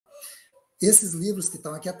esses livros que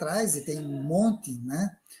estão aqui atrás, e tem um monte,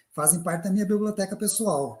 né, fazem parte da minha biblioteca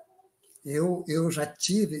pessoal. Eu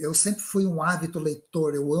sempre fui um ávido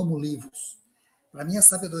leitor, eu amo livros. Para mim, a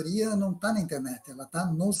sabedoria não está na internet, ela está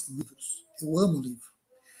nos livros. Eu amo livro.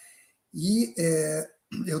 E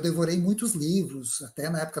eu devorei muitos livros, até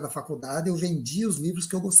na época da faculdade eu vendia os livros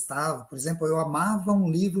que eu gostava. Por exemplo, eu amava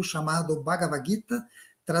um livro chamado Bhagavad Gita,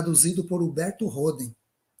 traduzido por Huberto Roden.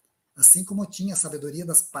 Assim como eu tinha a sabedoria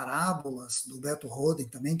das parábolas do Huberto Roden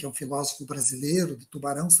também, que é um filósofo brasileiro de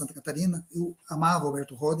Tubarão, Santa Catarina, eu amava o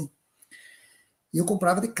Huberto Roden. E eu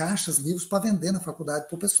comprava de caixas livros para vender na faculdade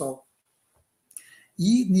para o pessoal.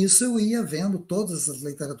 E nisso eu ia vendo todas as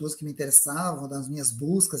literaturas que me interessavam, das minhas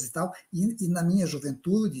buscas e tal. E na minha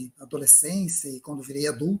juventude, adolescência e quando virei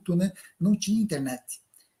adulto, né, não tinha internet.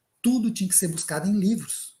 Tudo tinha que ser buscado em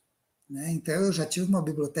livros. Né? Então eu já tive uma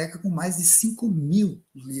biblioteca com mais de 5.000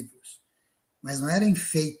 livros. Mas não era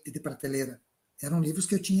enfeite de prateleira. Eram livros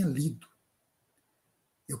que eu tinha lido.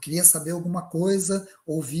 Eu queria saber alguma coisa,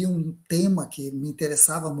 ouvia um tema que me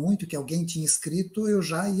interessava muito, que alguém tinha escrito, eu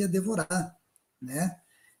já ia devorar. Né?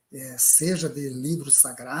 Seja de livros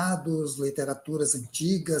sagrados, literaturas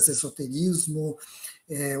antigas, esoterismo,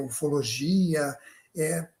 ufologia,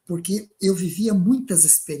 porque eu vivia muitas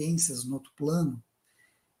experiências no outro plano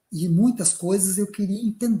e muitas coisas eu queria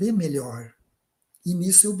entender melhor. E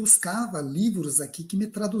nisso eu buscava livros aqui que me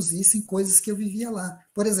traduzissem coisas que eu vivia lá.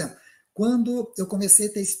 Por exemplo, quando eu comecei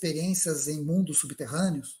a ter experiências em mundos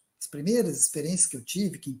subterrâneos, as primeiras experiências que eu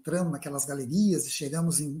tive, que entramos naquelas galerias e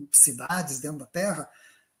chegamos em cidades dentro da Terra,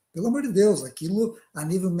 pelo amor de Deus, aquilo a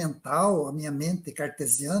nível mental, a minha mente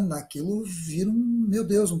cartesiana, aquilo vira meu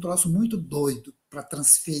Deus, um troço muito doido para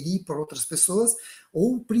transferir para outras pessoas,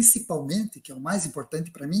 ou principalmente, que é o mais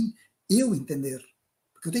importante para mim, eu entender.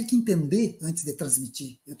 Porque eu tenho que entender antes de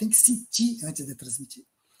transmitir, eu tenho que sentir antes de transmitir.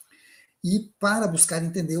 E para buscar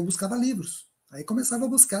entender, eu buscava livros. Aí começava a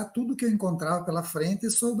buscar tudo que eu encontrava pela frente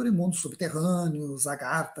sobre mundos subterrâneos,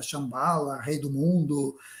 Agartha, Shambhala, Rei do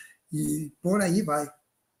Mundo, e por aí vai.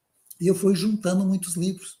 E eu fui juntando muitos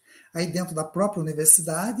livros. Aí dentro da própria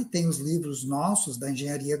universidade tem os livros nossos da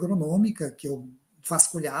engenharia agronômica, que eu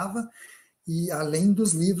vasculhava, e além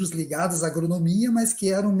dos livros ligados à agronomia, mas que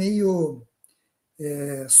eram meio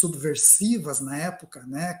subversivas na época,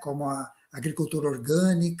 né? Como a agricultura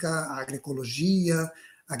orgânica, a agroecologia,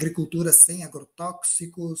 agricultura sem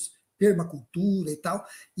agrotóxicos, permacultura e tal,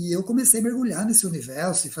 e eu comecei a mergulhar nesse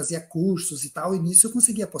universo e fazia cursos e tal, e nisso eu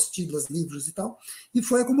conseguia apostilas, livros e tal, e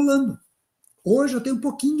foi acumulando. Hoje eu tenho um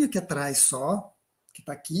pouquinho aqui atrás só, que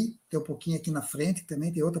está aqui, tem um pouquinho aqui na frente,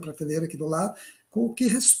 também tem outra prateleira aqui do lado, com o que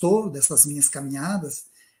restou dessas minhas caminhadas,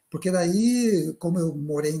 porque daí, como eu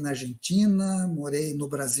morei na Argentina, morei no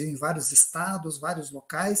Brasil em vários estados, vários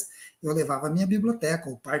locais, eu levava a minha biblioteca,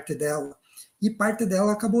 ou parte dela, e parte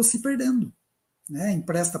dela acabou se perdendo. Né?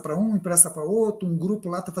 Empresta para um, empresta para outro, um grupo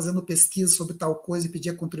lá está fazendo pesquisa sobre tal coisa e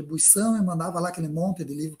pedia contribuição, eu mandava lá aquele monte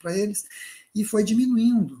de livro para eles, e foi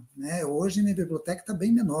diminuindo. Né? Hoje minha biblioteca está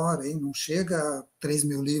bem menor, hein? Não chega a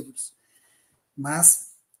 3.000 livros, mas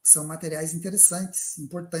são materiais interessantes,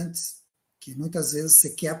 importantes, que muitas vezes você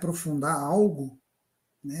quer aprofundar algo,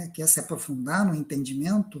 né? Quer se aprofundar no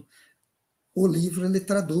entendimento, o livro ele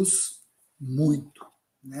traduz muito,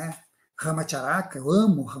 né? Ramacharaka, eu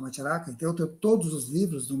amo Ramacharaka, então eu tenho todos os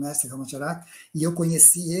livros do mestre Ramacharaka, e eu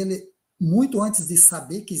conheci ele muito antes de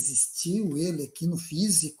saber que existiu ele aqui no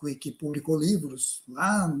físico e que publicou livros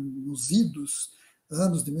lá nos idos,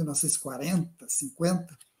 anos de 1940,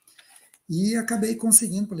 50, e acabei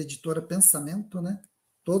conseguindo pela editora Pensamento, né,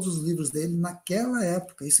 todos os livros dele naquela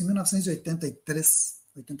época, isso em 1983,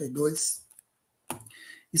 82,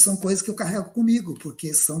 e são coisas que eu carrego comigo,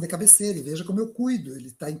 porque são de cabeceira, e veja como eu cuido, ele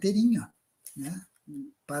está inteirinho, né?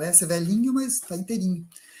 Parece velhinho, mas está inteirinho.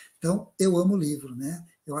 Então, eu amo livro, né?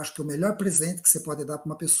 Eu acho que o melhor presente que você pode dar para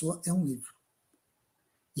uma pessoa é um livro.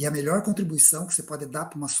 E a melhor contribuição que você pode dar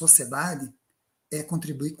para uma sociedade é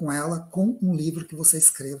contribuir com ela com um livro que você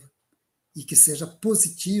escreva, e que seja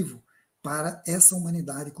positivo para essa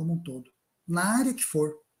humanidade como um todo, na área que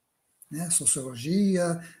for. Né?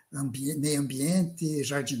 Sociologia, meio ambiente,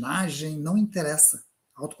 jardinagem, não interessa.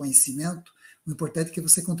 Autoconhecimento, o importante é que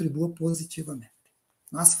você contribua positivamente.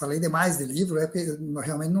 Nossa, falei demais de livro,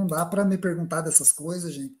 realmente não dá para me perguntar dessas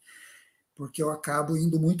coisas, gente, porque eu acabo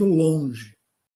indo muito longe.